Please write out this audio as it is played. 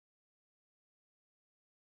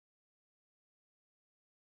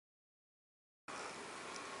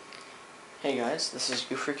Hey guys, this is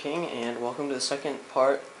Goofer King and welcome to the second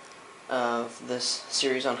part of this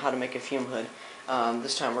series on how to make a fume hood.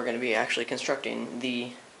 This time we're going to be actually constructing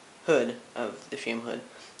the hood of the fume hood,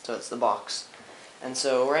 so it's the box. And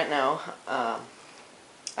so right now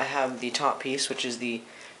I have the top piece, which is the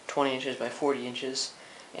 20 inches by 40 inches,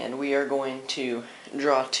 and we are going to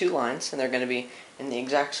draw two lines, and they're going to be in the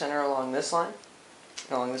exact center along this line,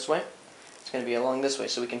 along this way. It's going to be along this way,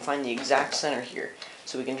 so we can find the exact center here.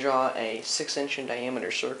 So we can draw a 6-inch in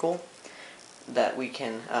diameter circle that we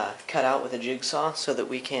can cut out with a jigsaw so that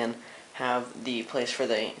we can have the place for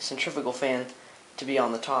the centrifugal fan to be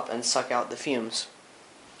on the top and suck out the fumes.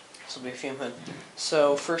 This will be a fume hood.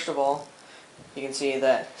 So first of all, you can see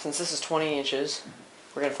that since this is 20 inches,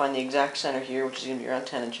 we're going to find the exact center here, which is going to be around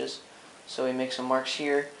 10 inches. So we make some marks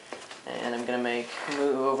here, and I'm going to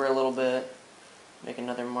move over a little bit, make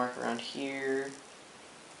another mark around here,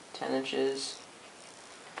 10 inches.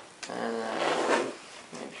 And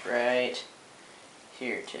maybe right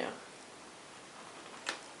here too.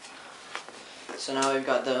 So now we've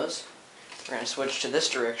got those. We're going to switch to this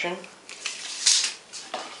direction.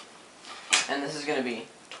 And this is going to be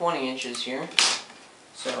 20 inches here.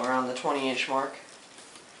 So around the 20-inch mark,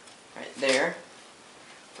 right there.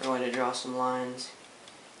 We're going to draw some lines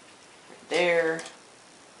right there.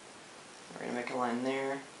 We're going to make a line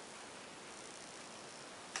there.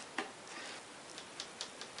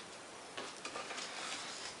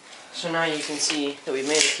 So now you can see that we've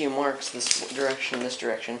made a few marks this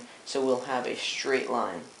direction, so we'll have a straight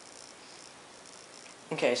line.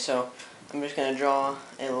 Okay, so I'm just going to draw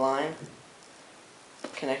a line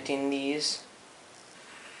connecting these.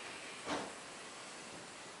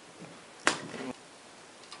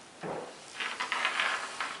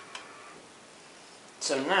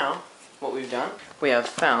 So now, what we've done, we have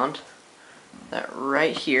found that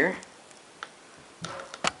right here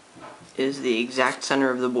is the exact center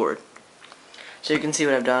of the board. So you can see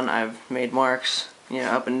what I've done. I've made marks,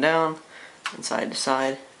 up and down, and side to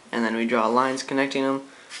side, and then we draw lines connecting them,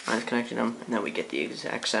 and then we get the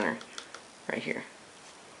exact center right here.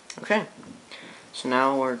 Okay, so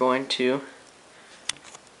now we're going to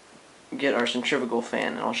get our centrifugal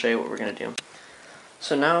fan, and I'll show you what we're going to do.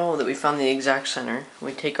 So now that we found the exact center,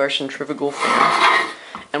 we take our centrifugal fan,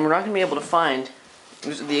 and we're not going to be able to find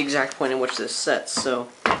the exact point in which this sets, so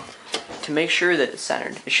to make sure that it's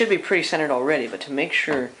centered, it should be pretty centered already, but to make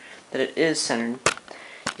sure that it is centered,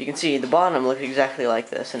 you can see the bottom looks exactly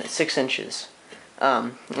like this, and it's 6 inches,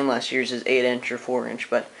 unless yours is 8-inch or 4-inch,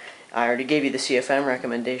 but I already gave you the CFM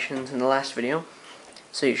recommendations in the last video,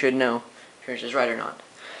 so you should know if yours is right or not.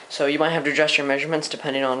 So you might have to adjust your measurements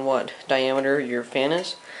depending on what diameter your fan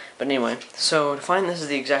is, but anyway, so to find this is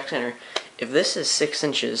the exact center, if this is 6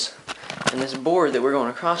 inches, and this board that we're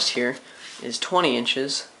going across here is 20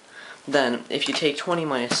 inches, then if you take 20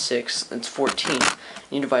 minus 6, that's 14.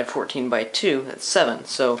 You divide 14 by 2, that's 7.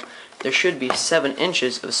 So there should be 7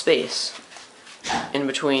 inches of space in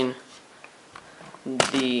between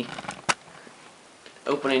the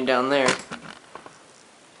opening down there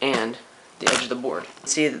and the edge of the board.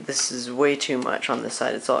 See that this is way too much on this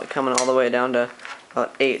side. It's all coming all the way down to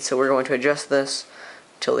about 8. So we're going to adjust this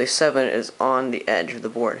till the 7 is on the edge of the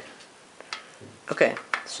board. Okay,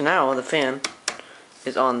 so now the fan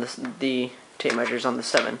is on the tape measure is on the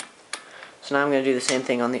 7. So now I'm going to do the same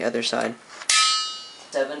thing on the other side.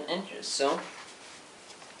 7 inches. So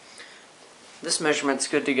this measurement's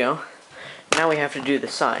good to go. Now we have to do the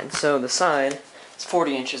side. So the side is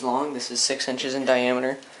 40 inches long. This is 6 inches in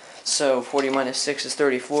diameter. So 40 minus 6 is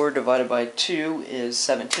 34. Divided by 2 is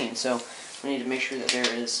 17. So we need to make sure that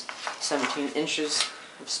there is 17 inches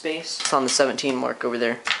of space. It's on the 17 mark over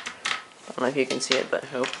there. I don't know if you can see it, but I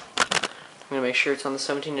hope. I'm going to make sure it's on the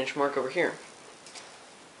 17-inch mark over here.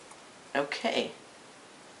 Okay.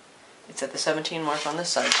 It's at the 17 mark on this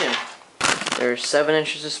side too. There's 7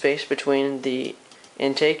 inches of space between the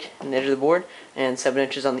intake and the edge of the board, and 7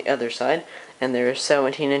 inches on the other side. And there is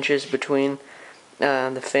 17 inches between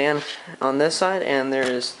the fan on this side, and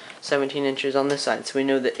there is 17 inches on this side. So we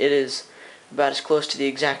know that it is about as close to the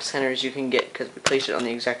exact center as you can get, because we placed it on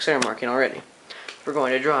the exact center marking already. We're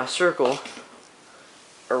going to draw a circle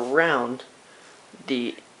around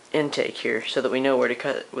the intake here so that we know where to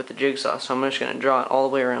cut it with the jigsaw. So I'm just going to draw it all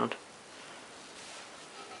the way around.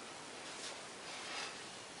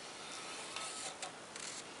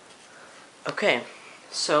 Okay,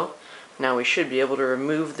 so now we should be able to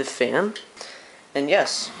remove the fan, and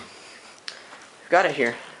yes, we've got it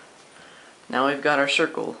here. Now we've got our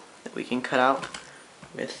circle that we can cut out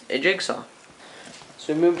with a jigsaw.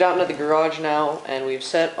 So we moved out into the garage now, and we've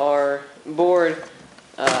set our board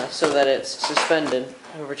so that it's suspended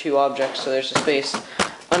over two objects, so there's a space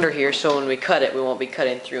under here, so when we cut it, we won't be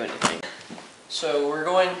cutting through anything. So we're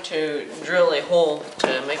going to drill a hole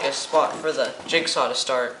to make a spot for the jigsaw to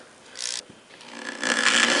start.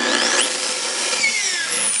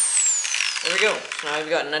 There we go. So now we've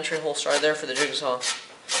got an entry hole started there for the jigsaw.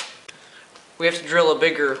 We have to drill a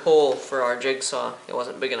bigger hole for our jigsaw. It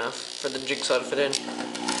wasn't big enough for the jigsaw to fit in.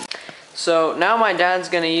 So now my dad's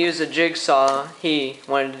going to use a jigsaw. He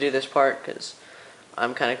wanted to do this part because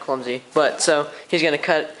I'm kind of clumsy. But so he's going to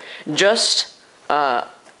cut just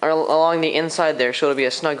along the inside there, so it'll be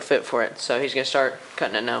a snug fit for it. So he's going to start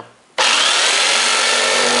cutting it now.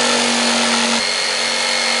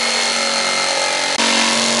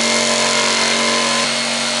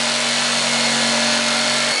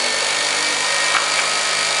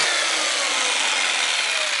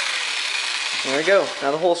 There we go.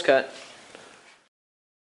 Now the hole's cut.